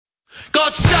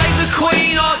God save the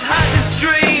Queen, I've had this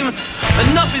dream, and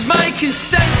nothing's making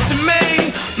sense to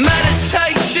me.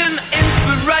 Meditation,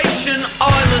 inspiration,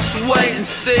 I must wait and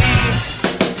see.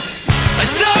 I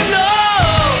don't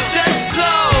know, dead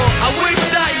slow, I wish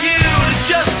that you'd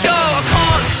just go. I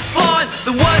can't find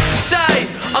the words to say,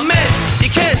 I miss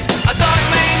your kiss. I don't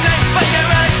mean it, but you're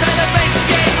really take the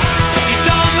biscuits. You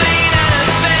don't mean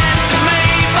anything to me,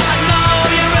 but I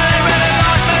know you really, really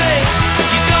like me.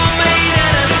 You don't mean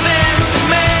anything to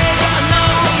me, but I know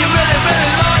you really,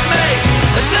 really like me.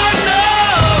 I don't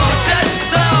know, dead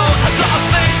slow, I got a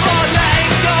thing for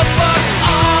letting go, but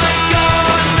I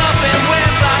got nothing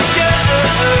without you.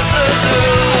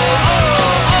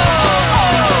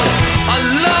 I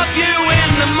love you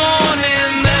in the morning,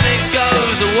 then it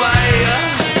goes away.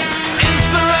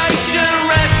 Inspiration,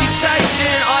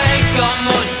 reputation, I ain't got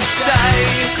much to say.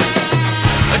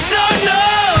 I don't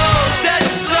know, dead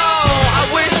slow, I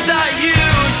wish that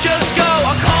you'd just go.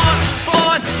 I can't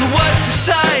find the words to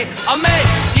say, I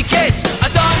miss your kiss.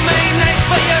 I don't mean it,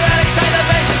 but you really take the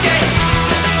biscuits.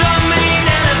 I don't mean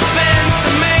anything to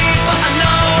me, but I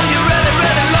know you really,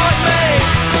 really like me.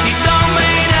 You don't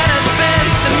mean anything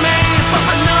to me, but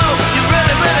I know you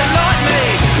really, really like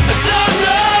me. I don't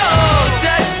know,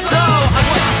 dead slow, I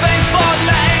got a thing for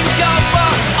letting go,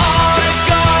 but I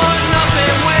got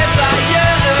nothing without you.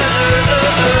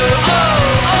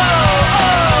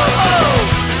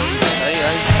 Hey, hey,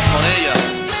 I hear ya.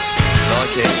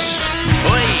 Like it.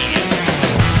 Oi!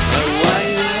 No way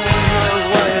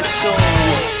at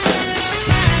all.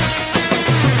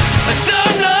 I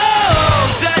don't know,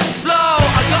 dead slow,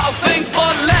 I got a thing for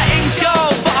letting go,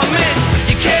 but I miss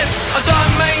your kiss. I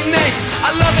don't mean this, I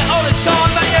love it all the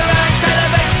time, but you're out to the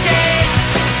biscuits.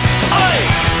 Oi!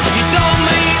 You don't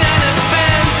mean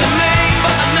anything to me,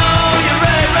 but I know you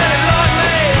really, really like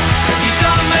me. You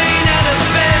don't mean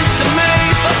anything to me,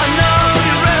 but I know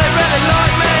you really, really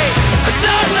like me. I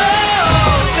don't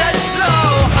know, dead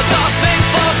slow, I got a thing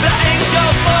for letting go,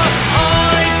 but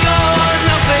I got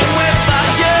nothing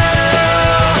without you.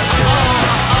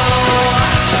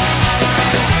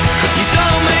 You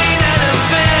don't mean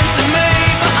anything to me,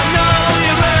 but I know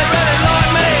you really, really like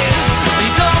me. You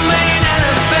don't mean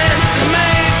anything to me,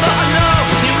 but I know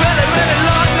you really, really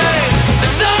like me. I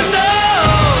don't know,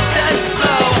 dead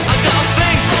slow, I got a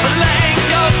thing for letting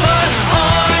go, but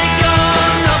I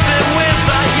got nothing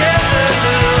without you.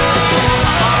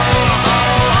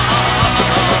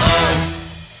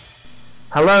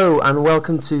 Hello and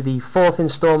welcome to the fourth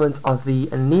instalment of the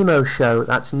Nemo show.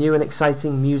 That's new and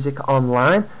exciting music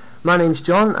online. My name's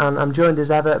John and I'm joined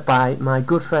as ever by my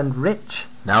good friend Rich.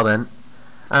 Now then.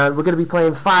 And we're going to be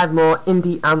playing 5 more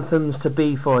indie anthems to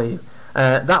be for you.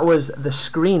 That was The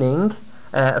Screening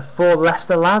for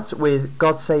Leicester lads with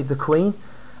God Save the Queen.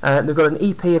 They've got an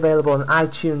EP available on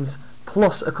iTunes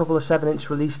plus a couple of 7-inch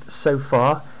released so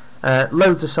far.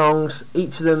 Loads of songs,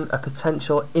 each of them a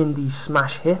potential indie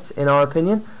smash hit in our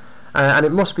opinion, and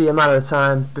it must be a matter of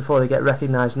time before they get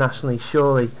recognised nationally,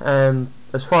 surely.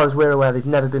 As far as we're aware, they've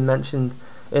never been mentioned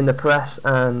in the press,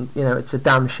 and you know, it's a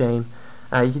damn shame.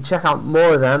 You can check out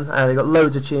more of them. They've got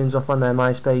loads of tunes up on their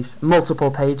MySpace, multiple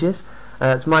pages.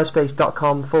 It's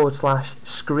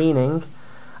myspace.com/screening,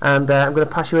 and I'm going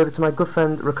to pass you over to my good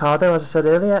friend Ricardo, as I said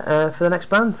earlier, for the next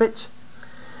band. Rich.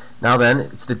 Now then,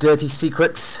 it's the Dirty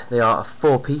Secrets. They are a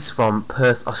 4-piece from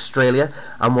Perth, Australia,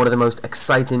 and one of the most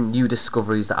exciting new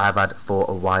discoveries that I've had for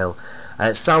a while.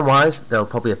 Sound-wise, they'll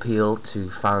probably appeal to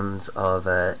fans of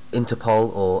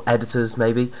Interpol or editors,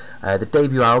 maybe. The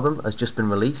debut album has just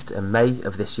been released in May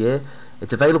of this year.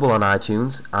 It's available on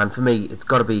iTunes, and for me, it's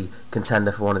got to be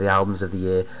contender for one of the albums of the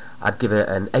year. I'd give it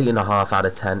an 8.5 out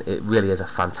of 10. It really is a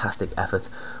fantastic effort.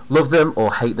 Love them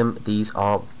or hate them, these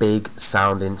are big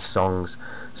sounding songs.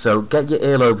 So get your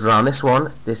earlobes around this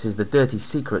one. This is the Dirty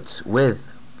Secrets with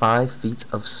 5 Feet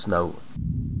of Snow.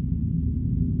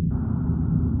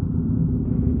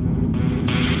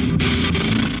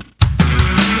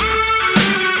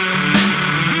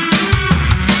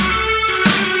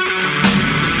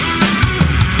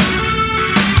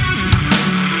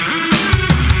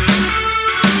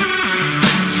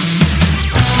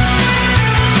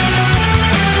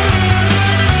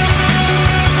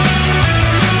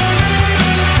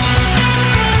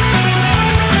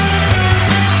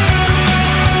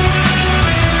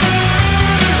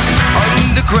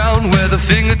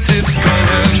 Fingertips call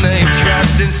her name,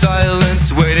 trapped in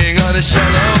silence, waiting on a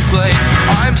shallow plane.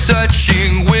 I'm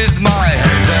searching with my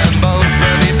hands and bones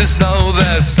beneath the snow.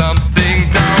 There's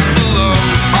something down below.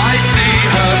 I see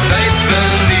her face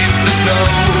beneath the snow,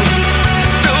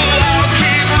 so I'll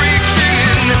keep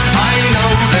reaching. I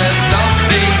know there's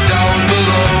something down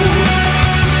below,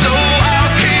 so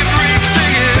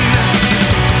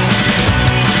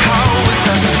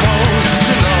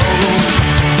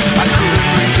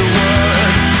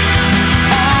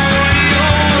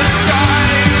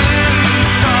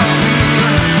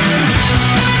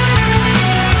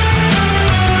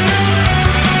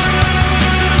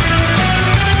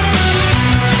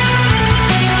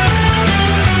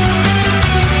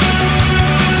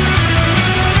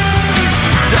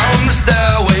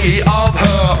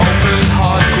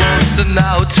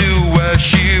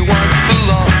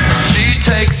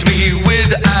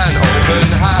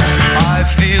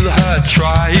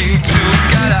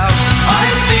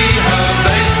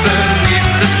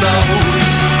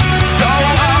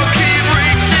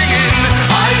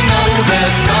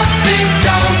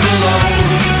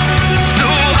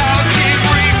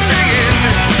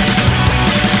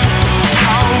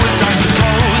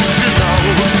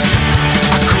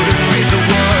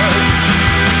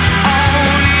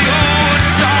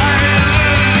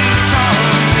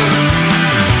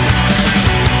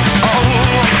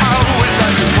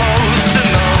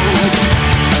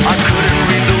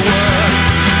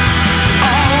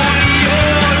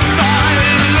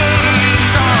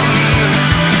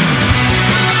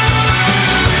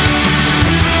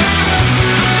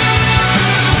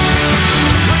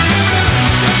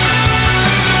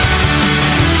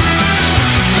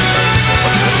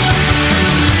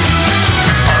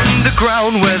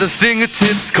ground where the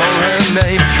fingertips call her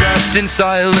name. Trapped in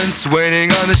silence, waiting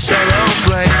on a shallow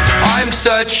plane. I'm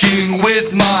searching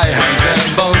with my hands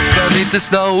and bones. Beneath the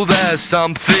snow there's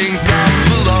something down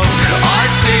below. I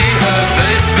see her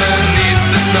face beneath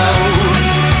the snow,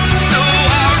 so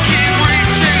I'll keep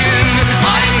reaching.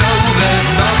 I know there's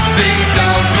something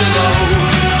down below,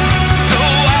 so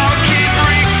I'll keep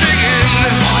reaching.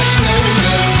 I know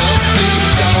there's something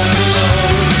down below,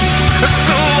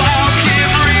 so I'll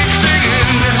keep reaching.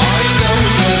 I know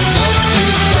there's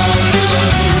something down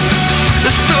below,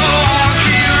 so I'll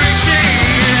keep reaching.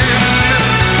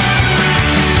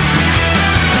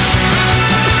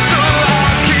 So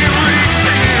I'll keep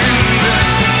reaching.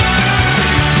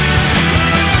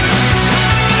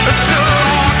 So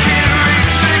I'll keep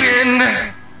reaching.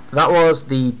 That was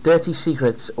the Dirty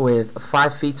Secrets with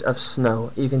 5 Feet of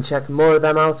Snow. You can check more of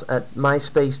them out at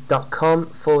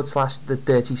myspace.com/the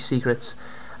Dirty Secrets.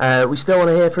 We still want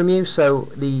to hear from you, so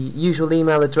the usual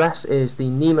email address is the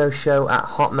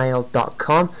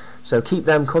nemoshow@hotmail.com, so keep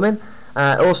them coming.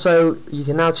 Also, you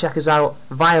can now check us out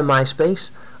via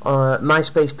MySpace,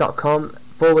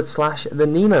 myspace.com/the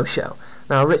Nemo Show.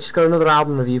 Now, Rich's got another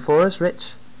album review for us.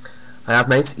 Rich? I have,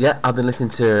 mate. Yeah, I've been listening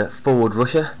to Forward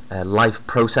Russia, Life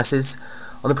Processes.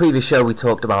 On the previous show we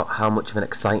talked about how much of an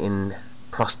exciting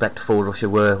prospect Forward Russia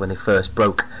were when they first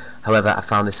broke. However, I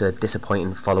found this a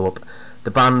disappointing follow-up.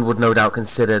 The band would no doubt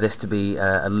consider this to be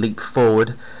a leap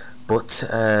forward, but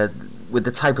with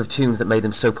the type of tunes that made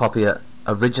them so popular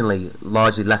originally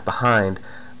largely left behind,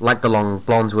 like the Long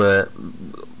Blondes we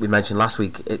mentioned last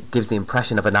week, it gives the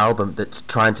impression of an album that's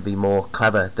trying to be more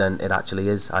clever than it actually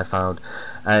is, I found.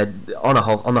 On the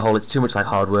whole, it's too much like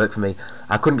hard work for me.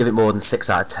 I couldn't give it more than 6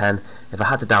 out of 10. If I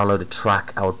had to download a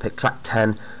track, I would pick track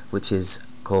 10, which is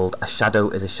called A Shadow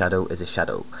is a Shadow is a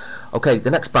Shadow. Okay,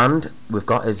 the next band we've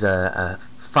got is a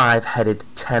 5-headed,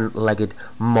 10-legged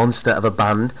monster of a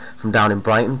band from down in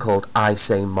Brighton called I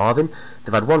Say Marvin.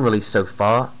 They've had one release so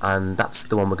far, and that's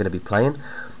the one we're going to be playing.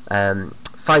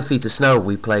 5 Feet of Snow,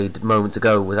 we played moments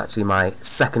ago, was actually my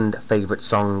second favourite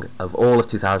song of all of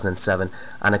 2007,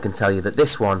 and I can tell you that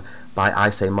this one by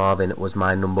I Say Marvin was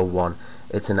my number one.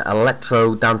 It's an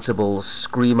electro, danceable,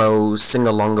 screamo,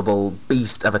 sing-alongable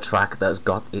beast of a track that's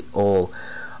got it all.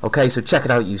 Okay, so check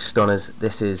it out, you stunners.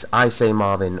 This is I Say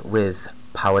Marvin with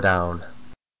Power Down.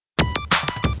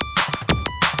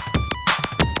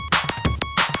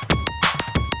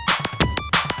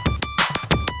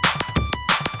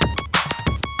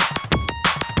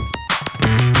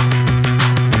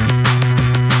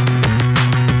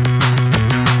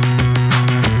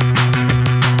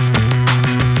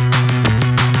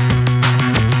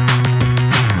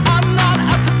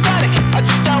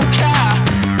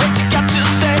 What you got to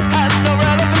say has no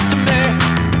relevance to me.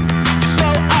 You're so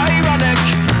ironic.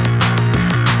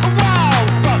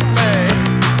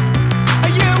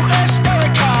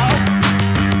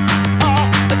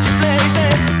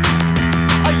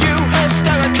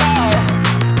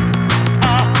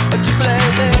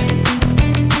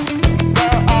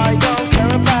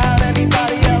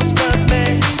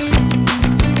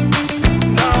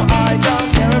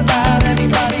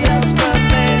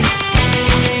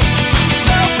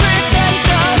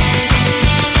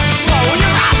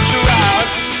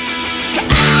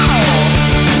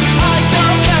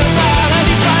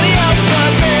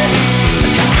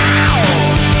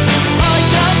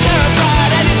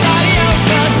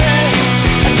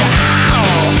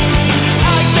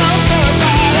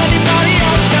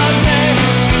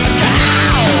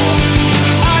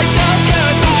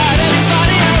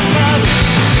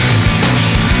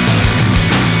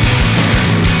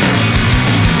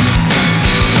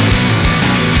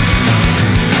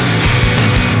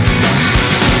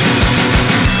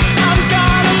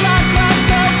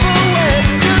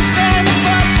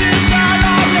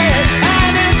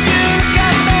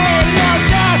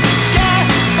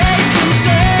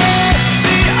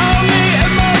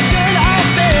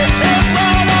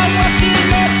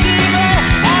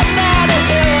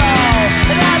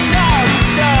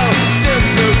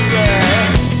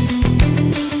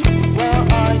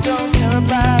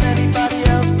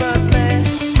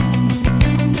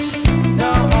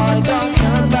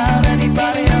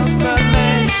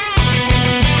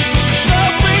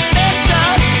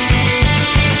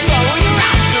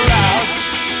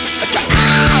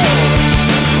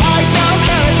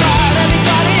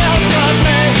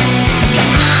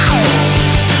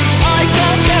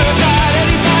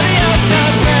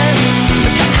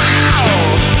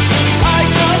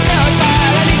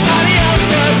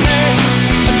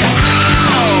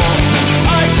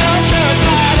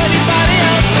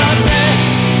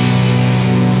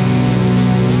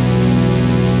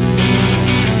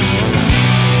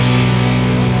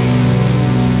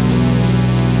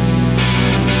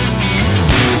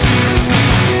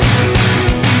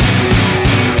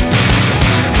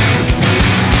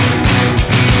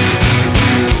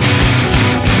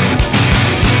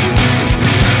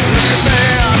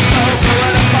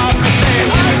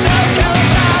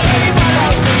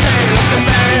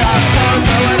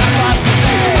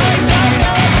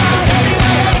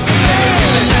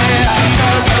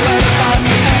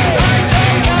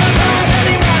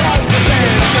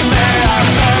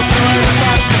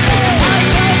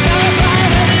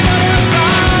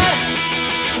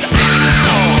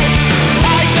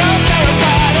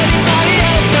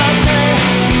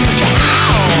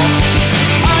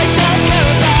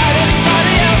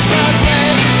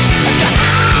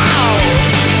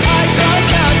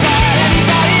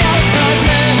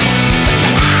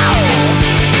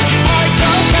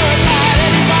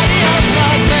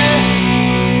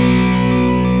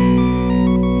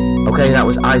 Okay, that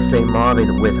was I Say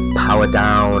Marvin with Power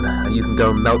Down. You can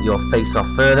go melt your face off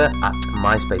further at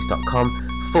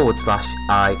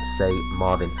myspace.com/I Say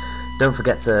Marvin. Don't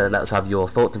forget to let us have your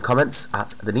thoughts and comments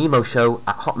at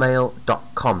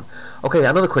thenemoshow@hotmail.com. Okay,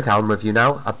 another quick album review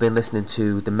now. I've been listening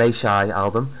to the Mackey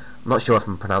album. I'm not sure if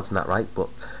I'm pronouncing that right, but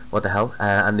what the hell.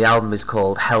 And the album is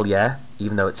called Hell Yeah,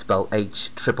 even though it's spelled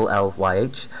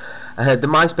HLLYH. The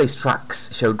MySpace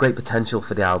tracks showed great potential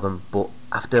for the album, but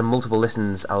after multiple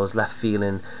listens I was left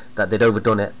feeling that they'd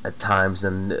overdone it at times,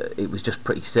 and it was just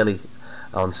pretty silly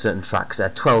on certain tracks.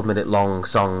 12-minute long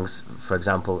songs, for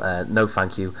example, no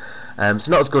thank you.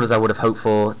 So not as good as I would have hoped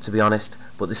for, to be honest,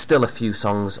 but there's still a few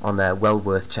songs on there well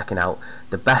worth checking out,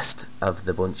 the best of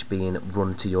the bunch being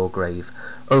Run to Your Grave.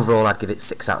 Overall I'd give it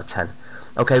 6 out of 10.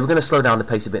 Okay, we're going to slow down the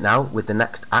pace a bit now with the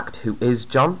next act, who is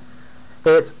John.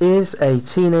 It is a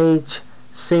teenage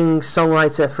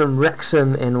sing-songwriter from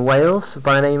Wrexham in Wales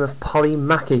by the name of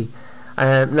Mackey.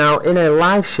 Now, in her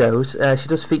live shows, she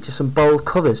does feature some bold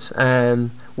covers,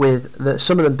 with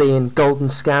some of them being Golden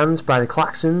Scans by the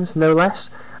Claxons, no less,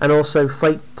 and also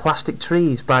Flake Plastic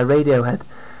Trees by Radiohead.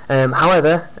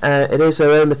 However, it is her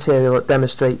own material that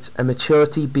demonstrates a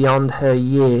maturity beyond her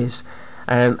years,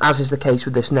 as is the case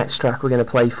with this next track we're going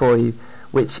to play for you,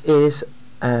 which is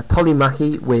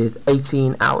Mackey with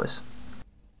 18 Hours.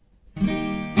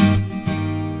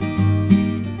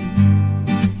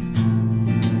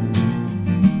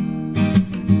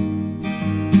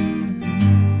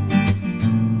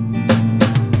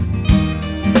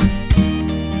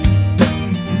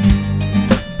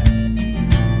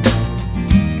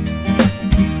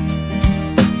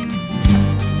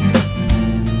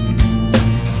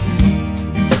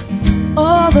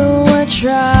 Although I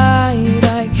tried,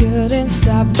 I couldn't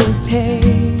stop the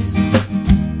pace.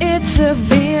 It's a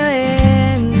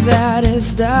feeling that is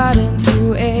starting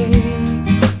to ache.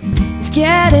 It's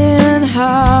getting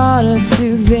harder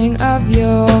to think of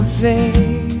your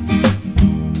face.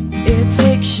 It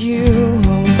takes you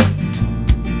home.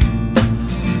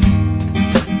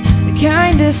 The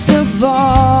kindest of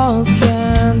falls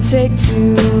can take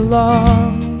too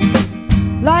long,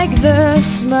 like the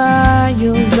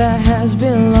smile that has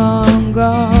been long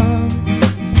gone,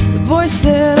 the voice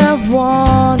that I've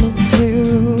wanted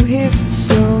to hear for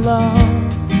so long,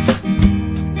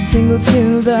 tingled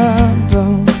to the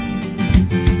bone.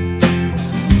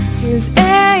 'Cause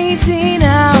 18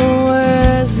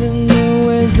 hours and it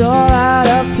was all out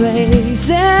of place,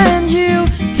 and you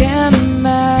can't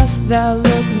mask that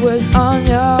look was on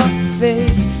your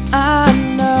face. I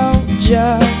know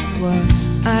just what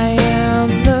I am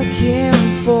looking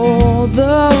for,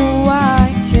 though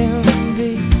I can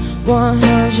be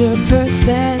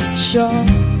 100% sure.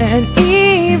 And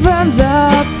even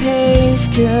the pace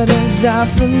couldn't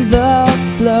soften the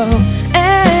blow,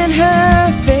 and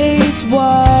her face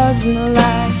wasn't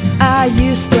like I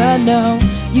used to know.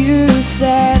 You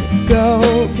said go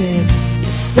pick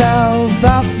yourself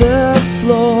off the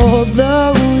floor,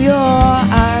 though your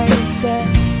eyes said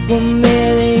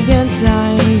 1,000,000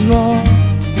 times more.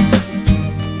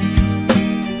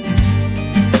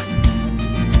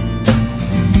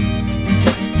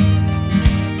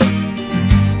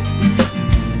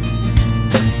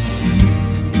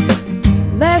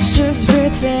 Let's just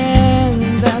pretend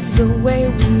that's the way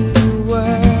we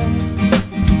were,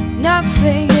 not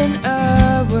saying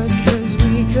a word 'cause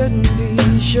we couldn't be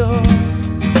sure.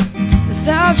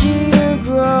 Nostalgia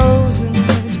grows and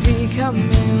it's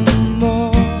becoming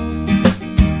more.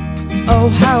 Oh,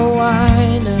 how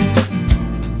I know,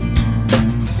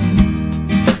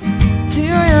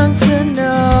 too young to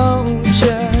know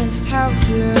just how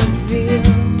to feel.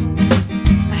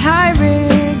 A high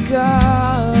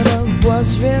regard of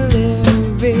what's really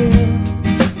real,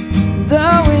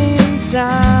 though in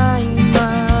time I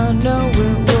know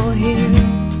it will heal,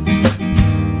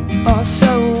 or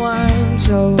so I'm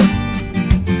told.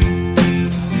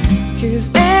 'Cause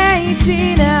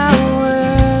 18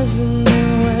 hours and it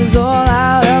was all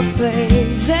out of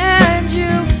place, and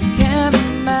you can't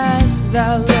mask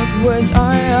that look was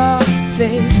on your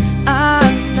face. I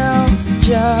know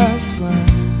just what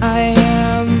I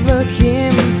am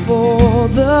looking for,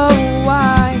 though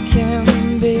I can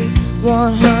be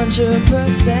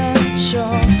 100%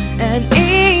 sure. And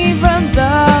even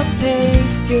the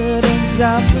pace couldn't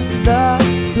soften the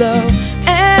blow,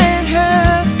 and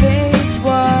her face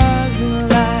wasn't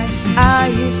like I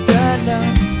used to know.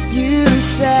 You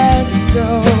said go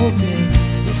pick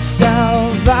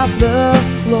yourself off the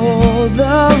floor,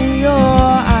 though your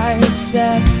eyes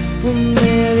said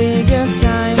 1,000,000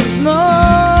 times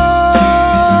more,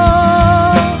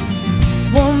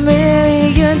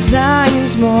 1,000,000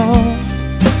 times more.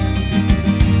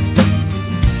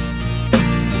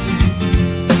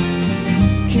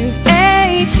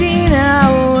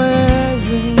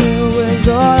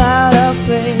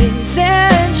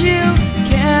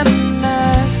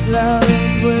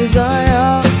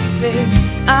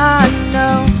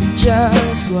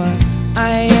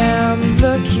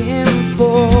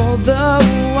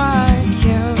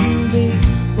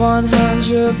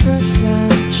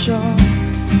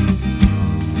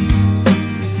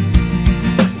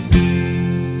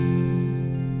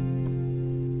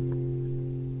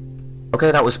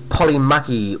 Okay, that was Polly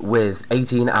Mackey with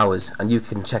 18 Hours, and you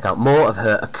can check out more of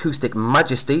her acoustic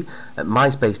majesty at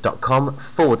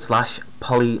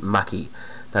myspace.com/Polly Mackey.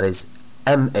 That is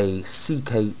Mackey.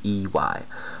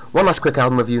 One last quick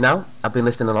album review now. I've been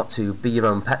listening a lot to Be Your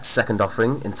Own Pet's second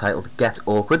offering entitled Get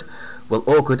Awkward. Well,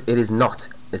 awkward it is not.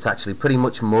 It's actually pretty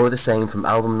much more of the same from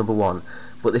album number 1.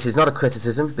 But this is not a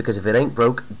criticism, because if it ain't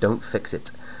broke, don't fix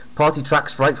it. Party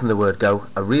tracks right from the word go,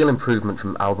 a real improvement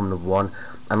from album number 1,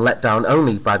 and let down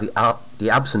only by the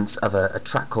absence of a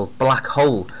track called Black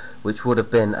Hole, which would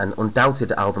have been an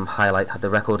undoubted album highlight had the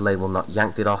record label not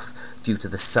yanked it off due to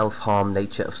the self-harm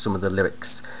nature of some of the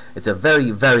lyrics. It's a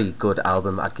very, very good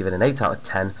album. I'd give it an 8 out of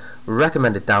 10.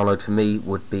 Recommended download for me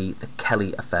would be The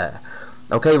Kelly Affair.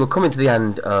 Okay, we're coming to the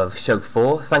end of show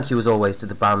 4. Thank you as always to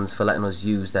the bands for letting us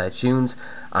use their tunes,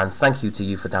 and thank you to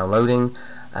you for downloading.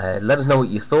 Let us know what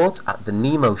you thought at the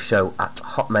Nemo Show at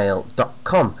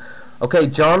hotmail.com. Okay,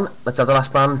 John, let's have the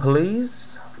last band,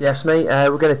 please. Yes, mate,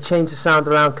 we're going to change the sound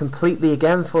around completely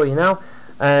again for you now.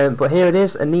 But here it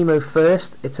is, a Nemo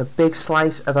first. It's a big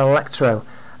slice of electro.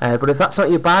 But if that's not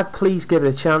your bag, please give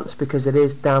it a chance, because it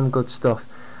is damn good stuff.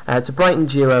 It's a Brighton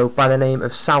duo by the name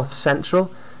of South Central,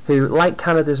 who, like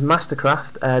Canada's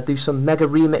Mastercraft, do some mega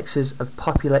remixes of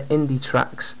popular indie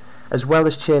tracks, as well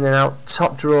as churning out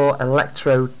top-drawer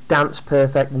electro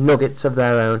dance-perfect nuggets of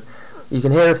their own. You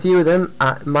can hear a few of them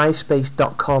at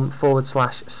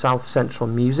myspace.com/South Central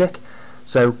Music.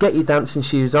 So get your dancing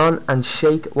shoes on and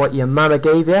shake what your mama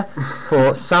gave you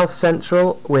for South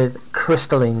Central with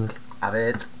Crystalling. Have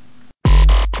it.